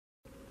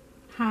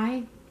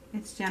Hi,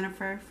 it's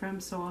Jennifer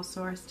from Soul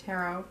Source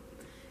Tarot,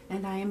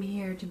 and I am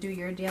here to do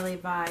your daily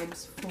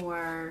vibes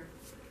for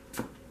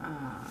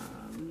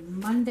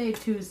Monday,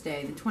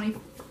 Tuesday,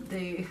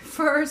 the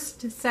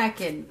first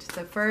second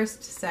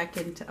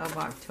of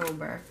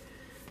October.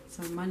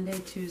 So Monday,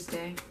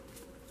 Tuesday,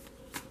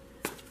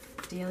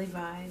 daily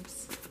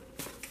vibes.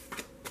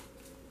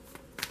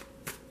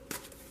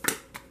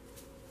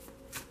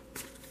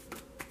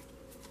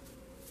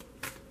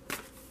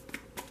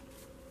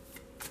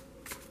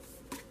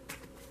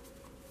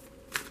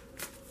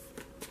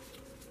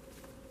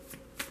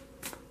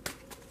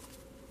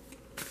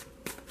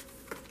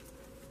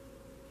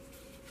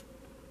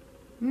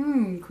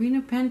 Queen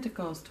of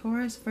Pentacles,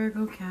 Taurus,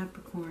 Virgo,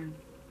 Capricorn.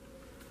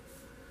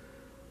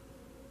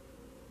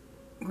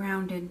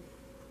 Grounded.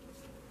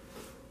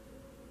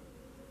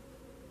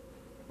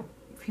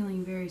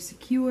 Feeling very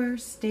secure,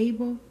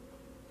 stable.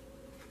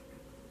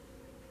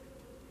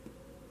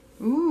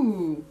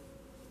 Ooh.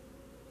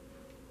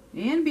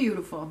 And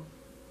beautiful.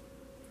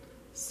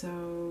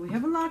 So we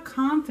have a lot of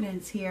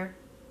confidence here.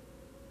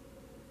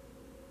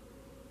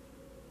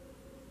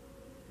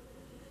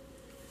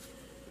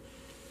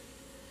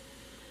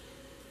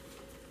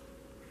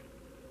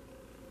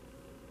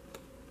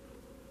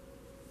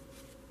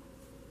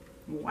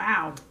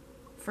 Wow.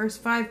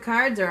 First 5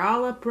 cards are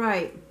all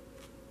upright.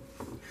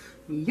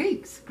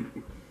 Yikes.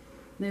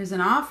 There's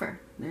an offer.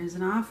 There's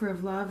an offer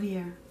of love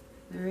here.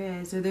 There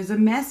is. Or there's a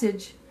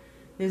message.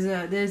 There's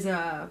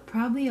a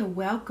probably a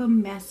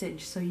welcome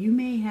message. So you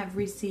may have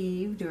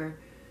received, or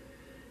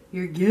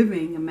you're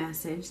giving a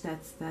message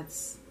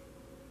that's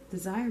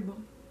desirable.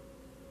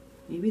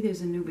 Maybe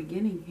there's a new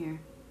beginning here.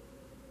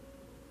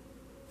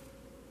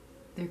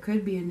 There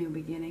could be a new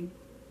beginning.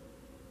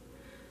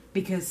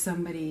 Because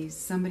somebody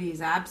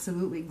is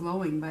absolutely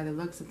glowing by the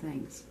looks of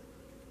things.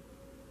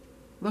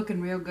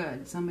 Looking real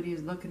good. Somebody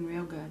is looking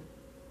real good.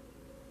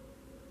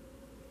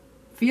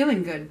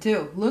 Feeling good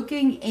too.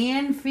 Looking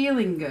and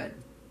feeling good.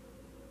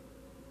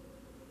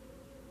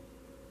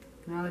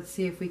 Now let's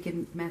see if we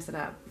can mess it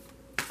up.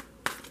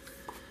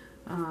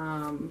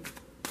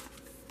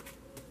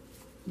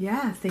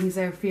 Yeah, things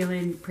are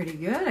feeling pretty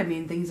good. I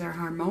mean, things are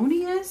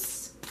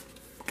harmonious.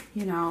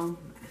 You know,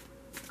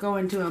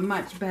 going to a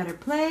much better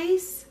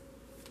place.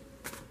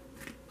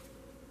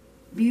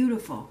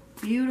 Beautiful,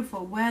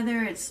 beautiful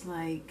weather. It's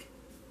like,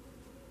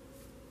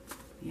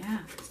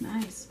 yeah, it's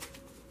nice.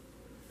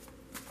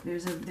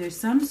 There's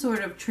some sort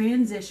of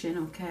transition,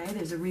 okay?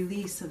 There's a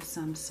release of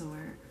some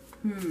sort.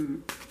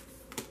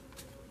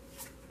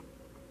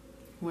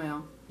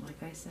 Well,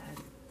 like I said.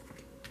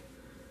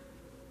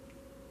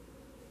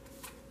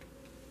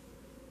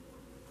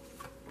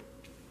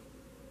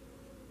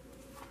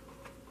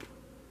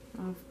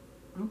 Oh,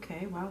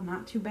 okay, well,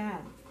 not too bad.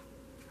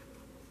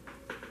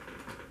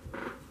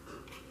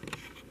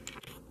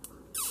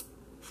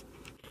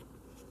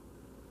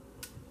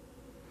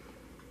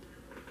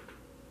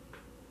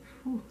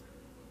 Whew.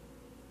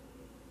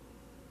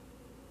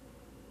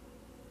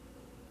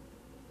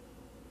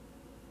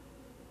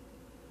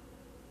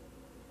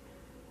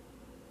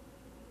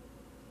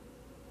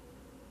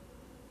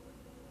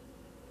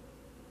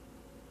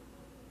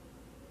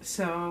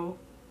 So,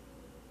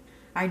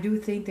 I do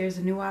think there's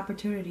a new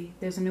opportunity.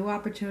 There's a new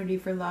opportunity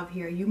for love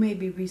here. You may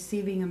be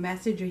receiving a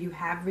message, or you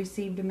have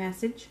received a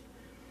message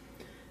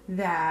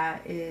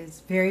that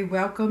is very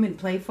welcome and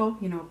playful,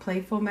 you know, a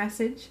playful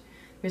message.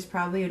 There's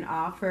probably an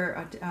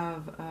offer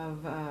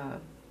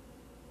of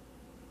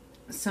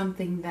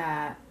something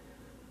that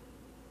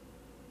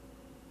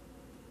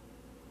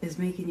is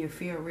making you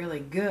feel really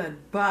good,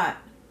 but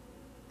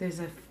there's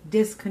a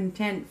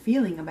discontent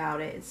feeling about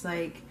it. It's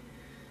like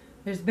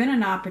there's been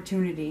an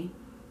opportunity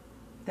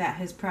that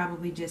has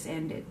probably just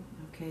ended.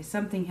 Okay,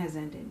 something has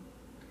ended.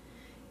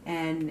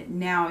 And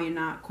now you're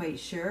not quite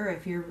sure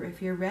if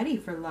you're ready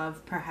for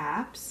love,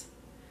 perhaps,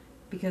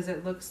 because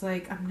it looks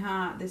like I'm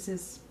not. This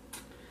is,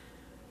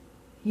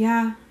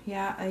 yeah,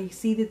 I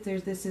see that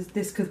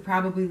this could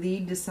probably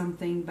lead to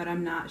something, but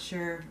I'm not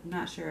sure. I'm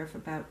not sure if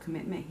about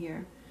commitment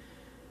here.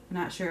 I'm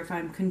not sure if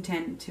I'm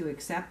content to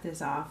accept this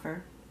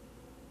offer.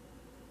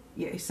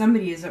 Yeah,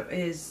 somebody is.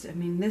 I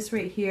mean, this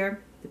right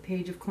here, the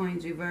Page of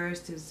Coins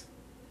reversed, is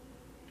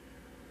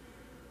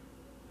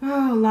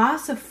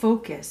loss of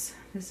focus.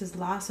 This is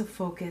loss of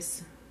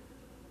focus.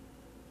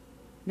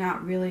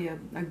 Not really a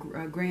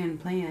grand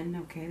plan.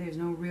 Okay, there's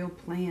no real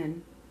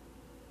plan.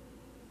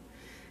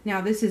 Now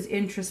this is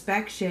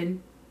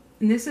introspection.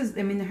 And this is,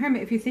 I mean, the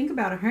Hermit, if you think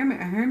about a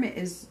hermit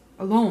is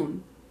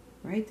alone,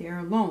 right? They are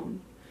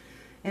alone.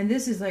 And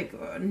this is like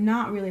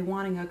not really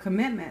wanting a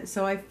commitment.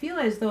 So I feel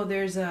as though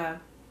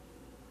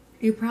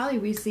you're probably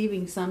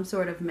receiving some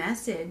sort of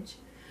message.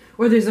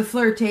 Or there's a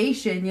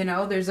flirtation, you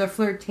know, there's a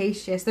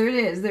flirtation. Yes, there it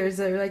is. There's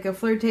like a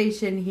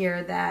flirtation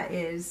here that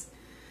is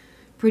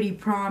pretty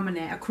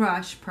prominent. A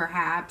crush,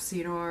 perhaps,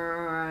 you know,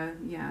 or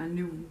yeah,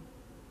 you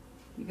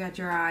got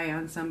your eye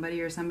on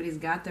somebody, or somebody's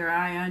got their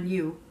eye on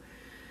you.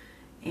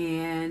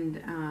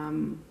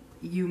 And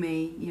you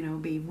may,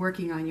 be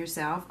working on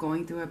yourself,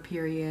 going through a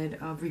period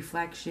of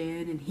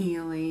reflection and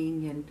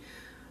healing and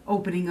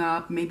opening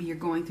up. Maybe you're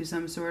going through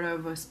some sort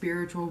of a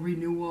spiritual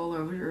renewal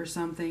or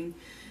something.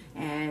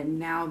 And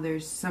now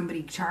there's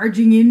somebody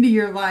charging into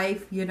your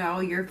life,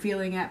 you're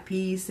feeling at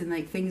peace and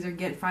like things are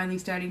finally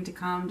starting to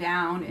calm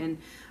down. And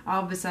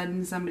all of a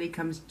sudden somebody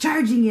comes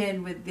charging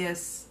in with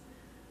this,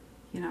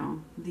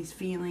 these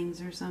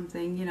feelings or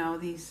something,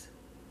 these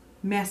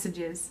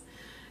messages.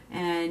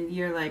 And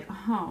you're like,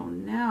 oh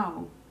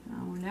no,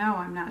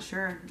 I'm not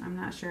sure. I'm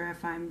not sure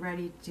if I'm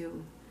ready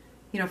to,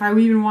 if I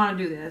even want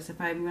to do this, if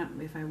I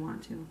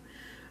want to.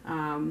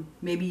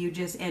 Maybe you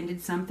just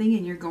ended something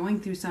and you're going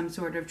through some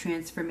sort of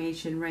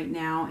transformation right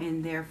now,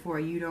 and therefore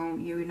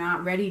you're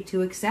not ready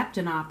to accept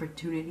an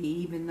opportunity,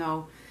 even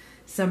though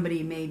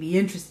somebody may be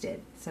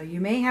interested. So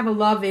you may have a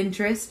love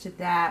interest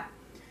that,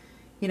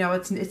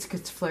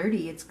 it's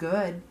flirty, it's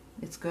good,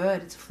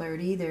 it's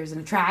flirty, there's an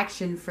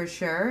attraction for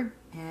sure,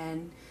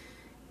 and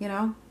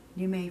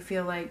you may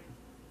feel like,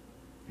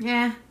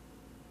 yeah,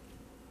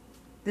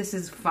 this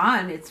is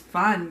fun, it's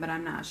fun, but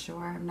I'm not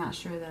sure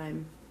that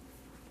I'm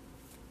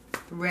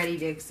ready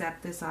to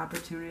accept this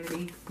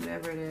opportunity,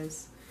 whatever it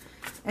is.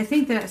 I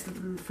think that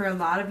for a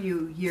lot of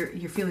you,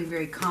 you're feeling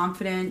very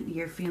confident,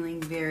 you're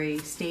feeling very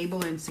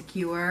stable and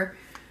secure,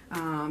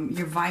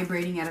 you're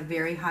vibrating at a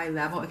very high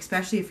level,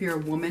 especially if you're a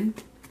woman,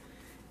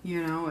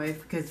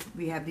 because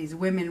we have these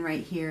women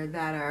right here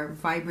that are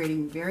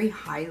vibrating very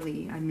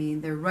highly. I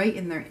mean, they're right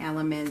in their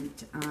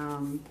element,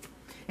 and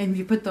if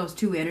you put those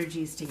two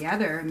energies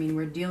together, I mean,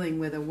 we're dealing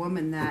with a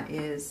woman that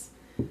is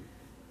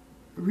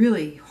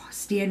really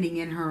standing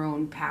in her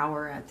own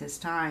power at this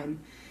time.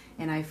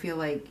 And I feel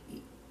like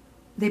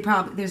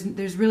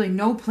there's really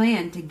no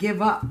plan to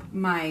give up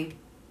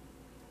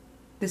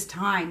this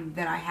time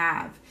that I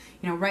have.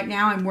 Right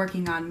now I'm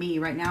working on me.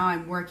 Right now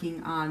I'm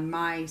working on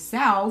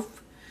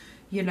myself.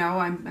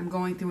 I'm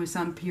going through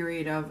some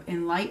period of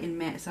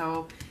enlightenment.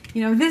 So,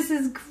 this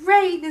is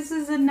great. This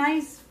is a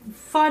nice,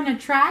 fun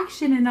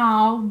attraction and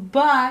all.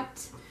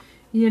 But,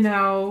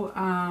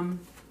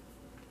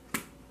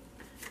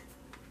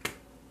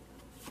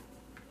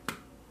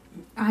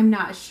 I'm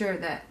not sure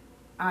that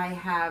I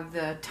have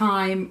the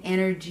time,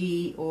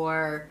 energy,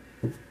 or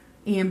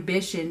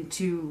ambition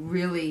to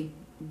really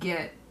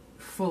get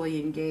fully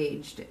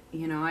engaged.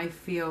 I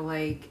feel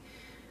like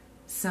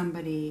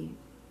somebody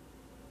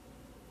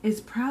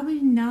is probably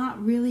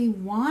not really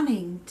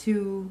wanting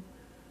to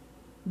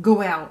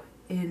go out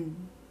and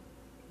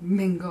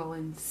mingle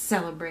and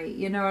celebrate.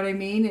 You know what I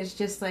mean? It's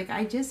just like,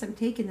 I'm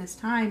taking this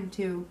time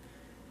to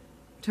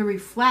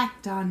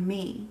reflect on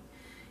me.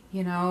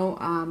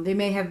 They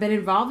may have been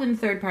involved in a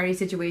third-party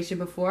situation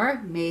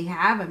before. May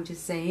have, I'm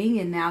just saying.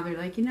 And now they're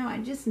like, I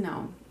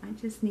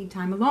just need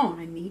time alone.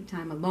 I need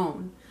time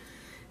alone.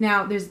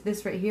 Now, there's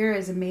this right here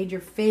is a major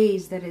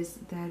phase that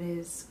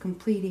is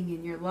completing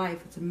in your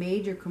life. It's a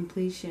major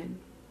completion.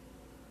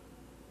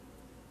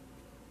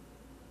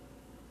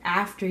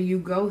 After you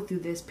go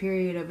through this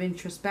period of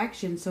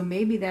introspection. So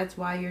maybe that's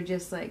why you're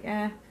just like,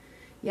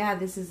 yeah,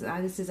 this is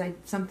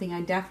something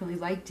I definitely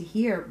like to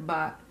hear,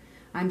 but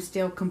I'm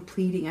still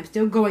completing. I'm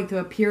still going through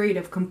a period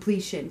of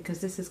completion,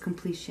 because this is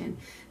completion.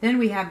 Then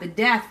we have the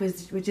death,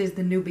 which is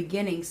the new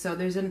beginning. So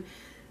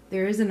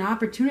there is an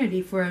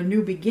opportunity for a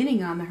new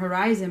beginning on the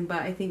horizon.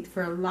 But I think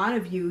for a lot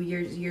of you,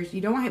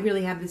 you don't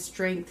really have the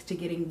strength to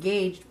get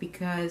engaged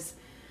because,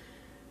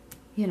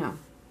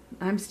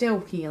 I'm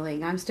still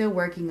healing. I'm still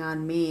working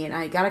on me, and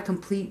I got to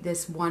complete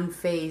this one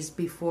phase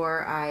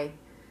before I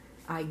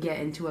get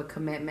into a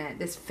commitment.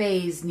 This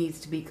phase needs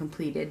to be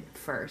completed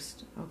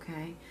first.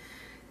 Okay.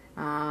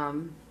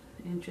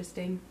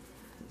 Interesting.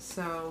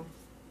 So,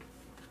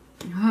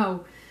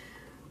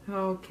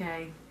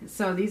 okay.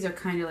 So these are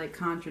kind of like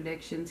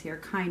contradictions here,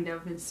 kind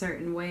of in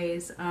certain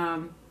ways.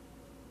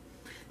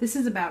 This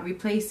is about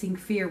replacing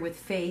fear with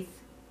faith,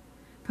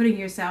 putting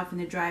yourself in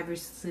the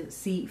driver's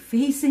seat,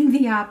 facing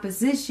the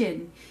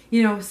opposition,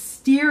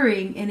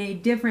 steering in a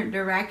different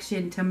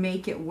direction to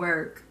make it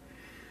work.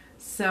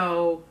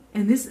 So,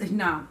 and this,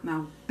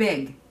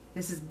 big.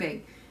 This is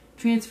big.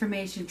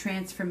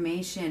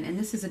 Transformation, and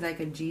this is like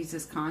a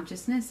Jesus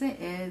consciousness.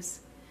 It is.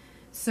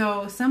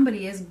 So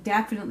somebody is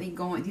definitely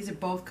going, these are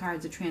both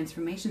cards of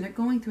transformation. They're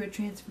going through a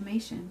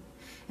transformation,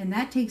 and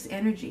that takes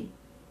energy.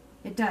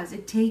 It does.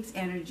 It takes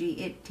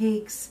energy. It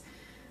takes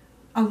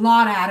a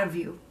lot out of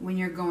you when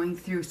you're going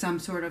through some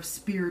sort of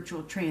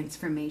spiritual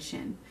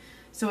transformation.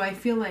 So I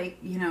feel like,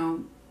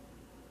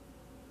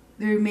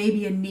 there may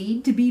be a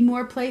need to be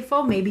more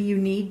playful. Maybe you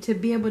need to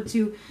be able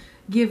to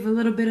give a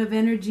little bit of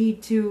energy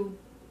to,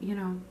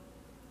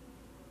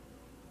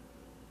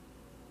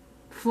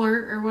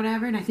 flirt or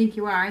whatever. And I think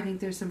you are. I think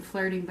there's some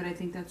flirting, but I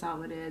think that's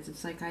all it is.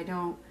 It's like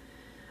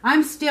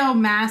I'm still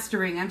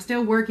mastering. I'm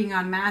still working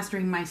on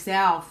mastering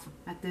myself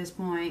at this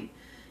point.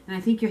 And I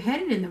think you're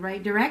headed in the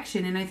right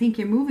direction. And I think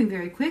you're moving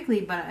very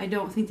quickly, but I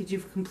don't think that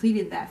you've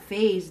completed that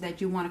phase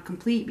that you want to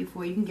complete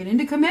before you can get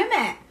into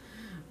commitment.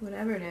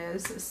 Whatever it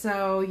is.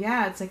 So,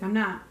 yeah, it's like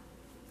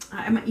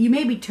you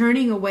may be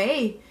turning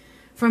away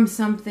from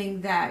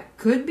something that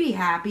could be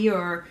happy,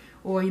 or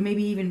you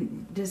maybe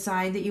even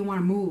decide that you want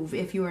to move.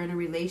 If you are in a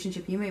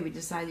relationship, you maybe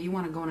decide that you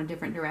want to go in a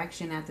different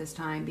direction at this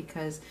time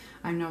because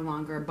I'm no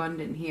longer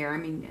abundant here. I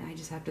mean, I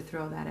just have to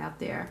throw that out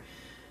there.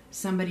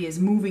 Somebody is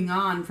moving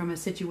on from a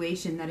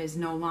situation that is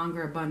no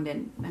longer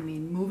abundant. I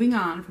mean, moving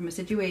on from a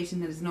situation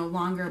that is no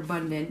longer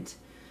abundant,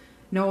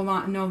 no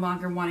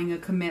longer wanting a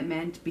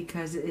commitment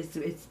because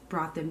it's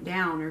brought them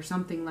down or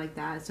something like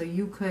that. So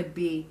you could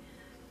be,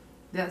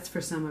 that's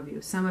for some of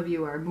you. Some of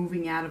you are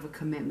moving out of a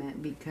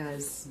commitment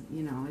because,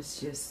 you know,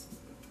 it's just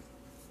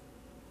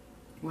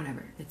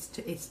whatever.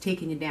 It's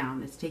taking you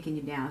down. It's taking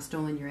you down.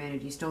 Stolen your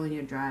energy, stolen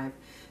your drive,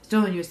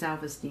 stolen your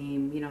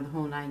self-esteem, you know, the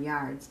whole 9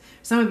 yards.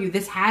 Some of you,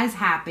 this has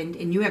happened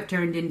and you have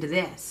turned into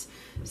this.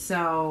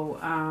 So,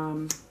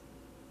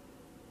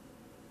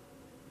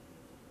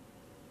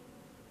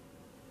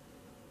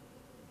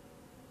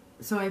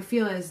 so I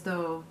feel as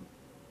though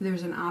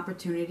there's an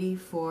opportunity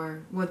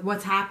for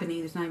what's happening.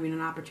 There's not even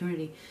an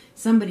opportunity.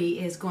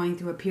 Somebody is going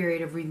through a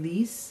period of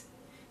release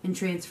and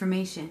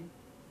transformation.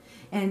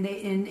 And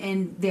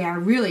they are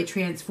really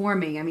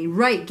transforming. I mean,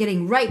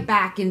 getting right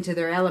back into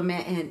their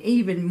element, and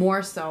even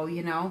more so,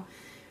 you know,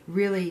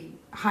 really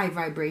high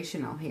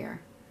vibrational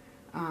here.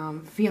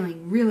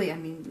 Feeling really, I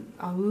mean,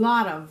 a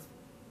lot of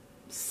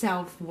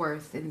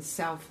self-worth and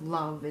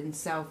self-love and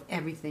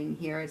self-everything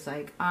here. It's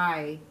like,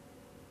 I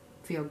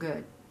feel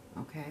good,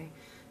 okay?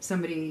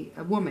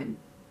 A woman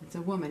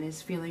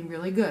is feeling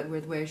really good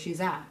with where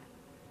she's at.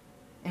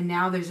 And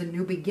now there's a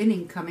new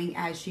beginning coming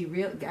as she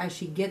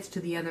gets to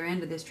the other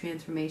end of this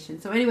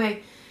transformation. So anyway,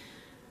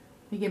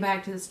 let me get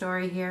back to the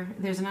story here.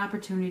 There's an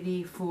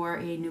opportunity for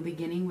a new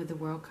beginning with the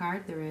World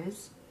card. There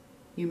is.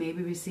 You may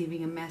be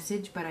receiving a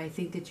message, but I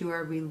think that you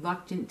are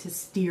reluctant to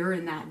steer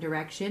in that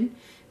direction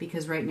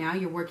because right now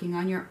you're working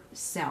on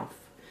yourself.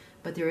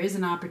 But there is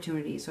an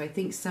opportunity. So I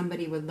think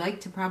somebody would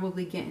like to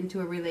probably get into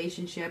a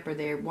relationship, or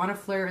they want to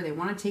flirt, or they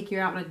want to take you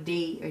out on a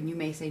date, and you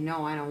may say,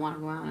 no, I don't want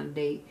to go out on a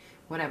date.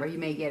 Whatever, you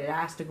may get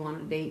asked to go on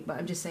a date, but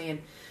I'm just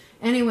saying.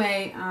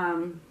 Anyway,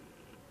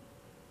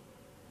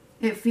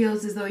 it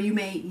feels as though you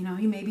may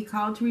be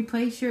called to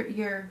replace your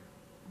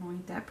oh,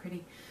 ain't that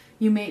pretty.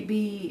 You may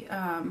be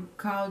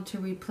called to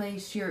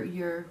replace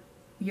your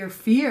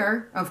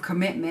fear of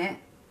commitment,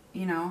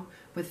 you know,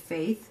 with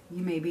faith.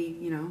 You may be,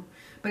 you know,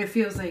 but it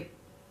feels like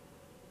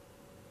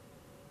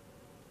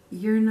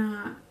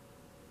I'm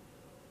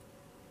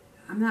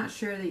not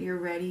sure that you're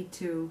ready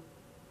to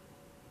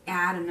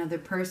add another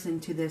person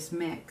to this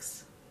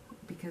mix,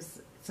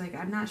 because it's like,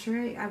 I'm not sure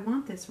I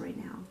want this right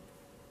now.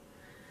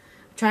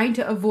 Trying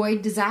to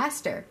avoid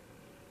disaster,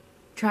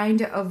 trying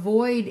to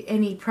avoid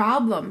any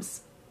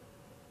problems.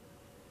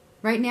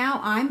 Right now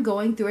I'm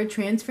going through a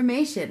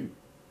transformation.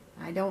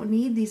 I don't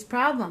need these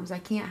problems. I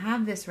can't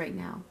have this right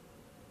now.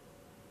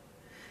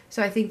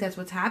 So I think that's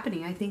what's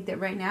happening. I think that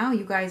right now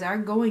you guys are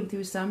going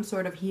through some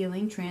sort of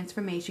healing,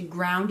 transformation,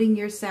 grounding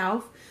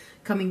yourself,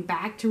 coming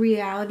back to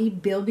reality,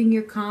 building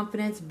your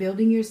confidence,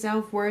 building your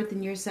self-worth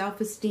and your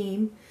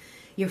self-esteem.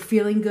 You're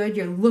feeling good.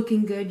 You're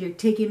looking good. You're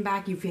taking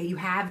back. You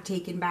have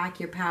taken back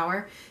your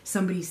power.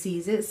 Somebody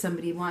sees it.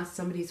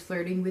 Somebody's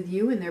flirting with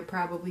you, and they're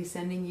probably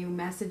sending you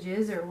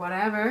messages or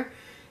whatever.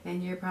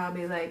 And you're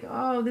probably like,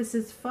 oh, this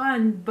is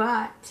fun,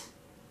 but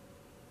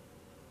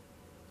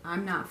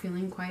I'm not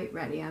feeling quite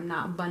ready. I'm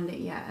not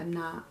abundant yet. I'm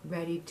not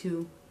ready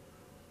to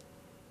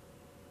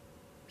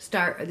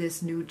start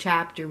this new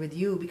chapter with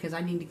you because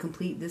I need to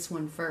complete this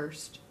one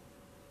first.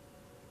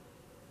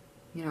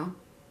 You know?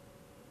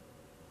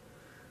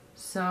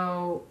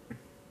 So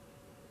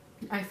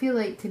I feel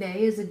like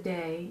today is a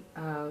day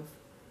of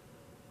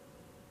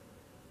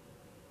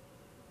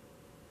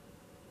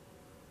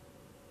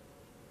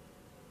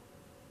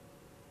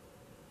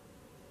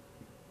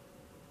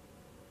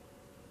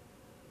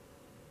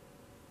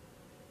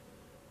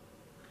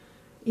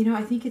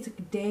I think it's a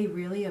day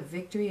really of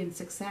victory and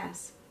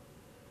success,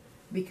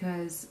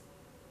 because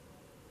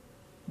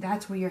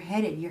that's where you're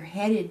headed. You're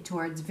headed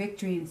towards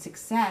victory and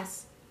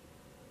success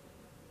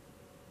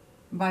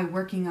by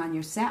working on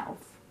yourself.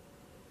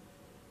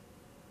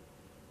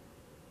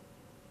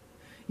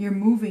 You're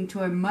moving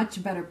to a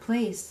much better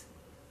place,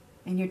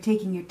 and you're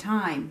taking your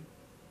time.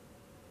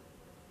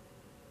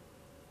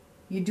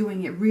 You're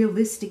doing it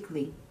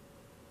realistically.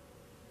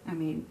 I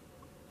mean,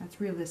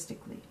 that's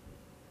realistically.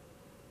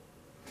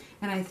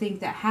 And I think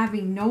that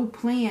having no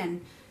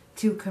plan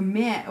to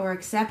commit or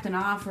accept an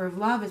offer of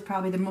love is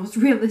probably the most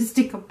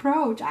realistic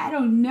approach. I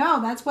don't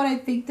know. That's what I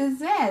think this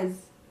is.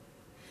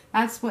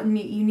 That's what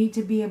you need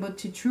to be able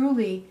to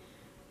truly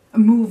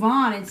move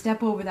on and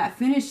step over that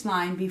finish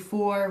line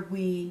before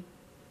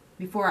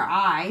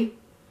I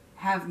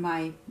have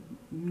my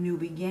new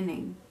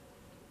beginning.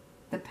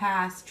 The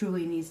past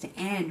truly needs to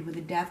end with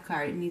the death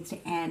card. It needs to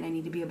end. I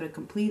need to be able to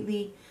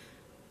completely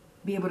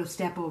be able to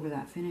step over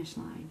that finish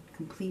line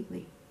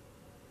completely.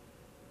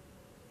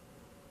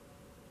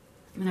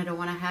 And I don't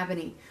want to have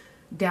any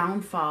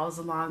downfalls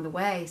along the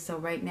way. So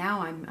right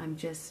now I'm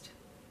just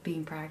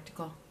being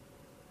practical.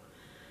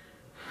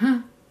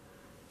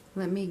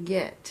 Let me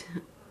get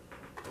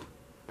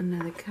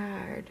another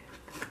card.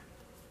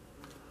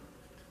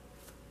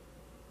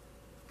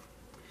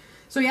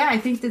 So yeah, I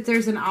think that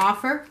there's an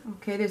offer.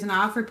 Okay, there's an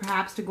offer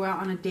perhaps to go out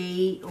on a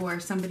date, or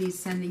somebody's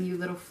sending you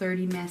little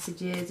flirty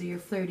messages, or you're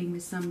flirting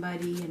with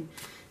somebody, and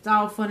it's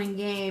all fun and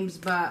games,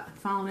 but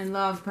falling in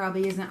love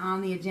probably isn't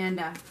on the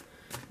agenda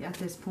at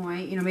this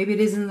point. You know, maybe it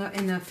is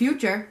in the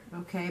future.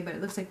 Okay, but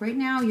it looks like right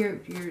now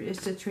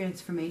it's a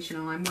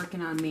transformational. I'm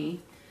working on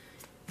me.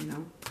 You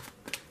know,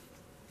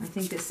 I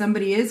think that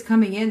somebody is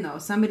coming in though.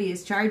 Somebody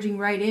is charging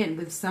right in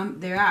with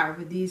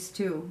with these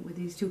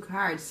two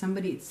cards.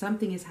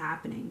 Something is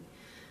happening.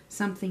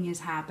 Something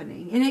is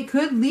happening, and it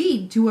could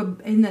lead to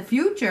in the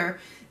future,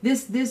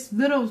 this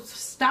little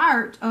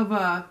start of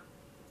a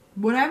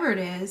whatever it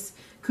is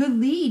could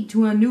lead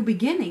to a new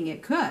beginning.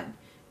 It could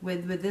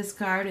with this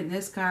card and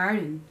this card,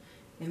 and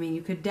I mean,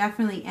 you could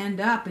definitely end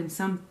up in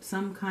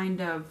some kind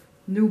of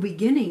new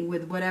beginning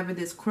with whatever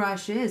this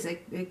crush is.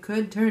 It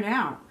could turn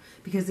out,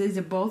 because these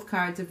are both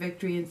cards of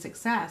victory and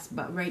success,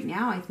 but right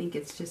now I think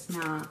it's just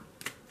not.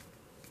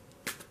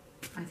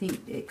 I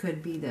think it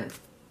could be the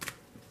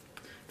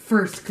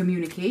first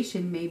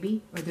communication,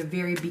 maybe, or the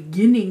very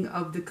beginning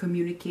of the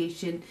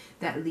communication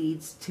that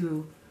leads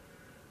to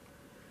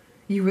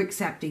you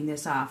accepting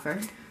this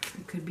offer.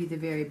 It could be the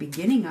very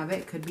beginning of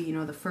it. It could be, you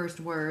know, the first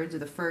words, or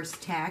the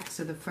first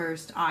text, or the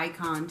first eye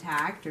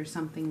contact, or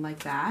something like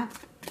that.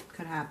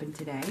 Could happen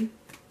today.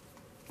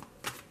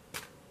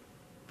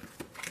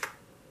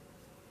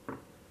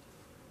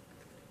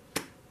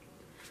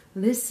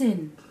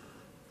 Listen.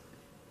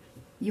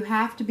 You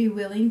have to be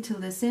willing to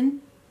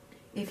listen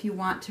if you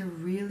want to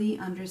really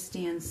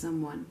understand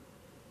someone.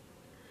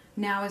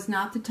 Now is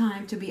not the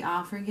time to be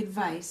offering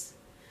advice,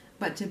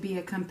 but to be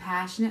a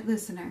compassionate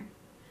listener.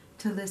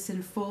 To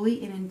listen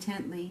fully and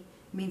intently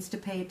means to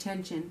pay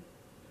attention,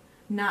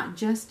 not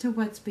just to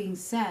what's being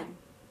said,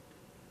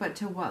 but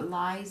to what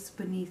lies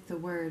beneath the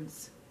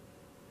words.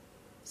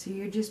 So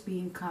you're just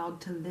being called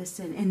to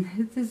listen,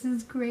 and this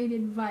is great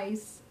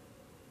advice.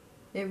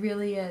 It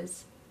really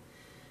is.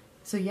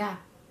 So yeah,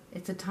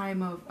 it's a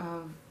time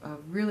of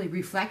really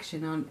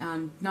reflection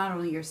on not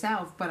only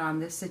yourself, but on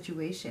this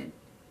situation.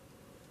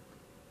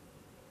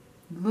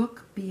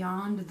 Look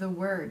beyond the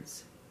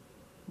words.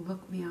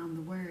 Look beyond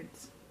the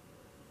words.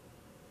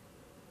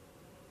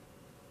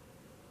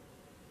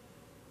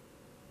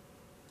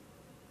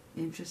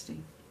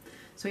 Interesting.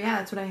 So yeah,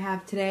 that's what I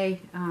have today.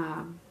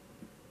 The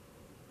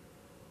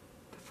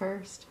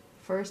first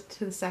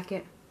to the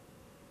second.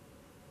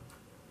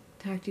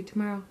 Talk to you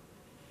tomorrow.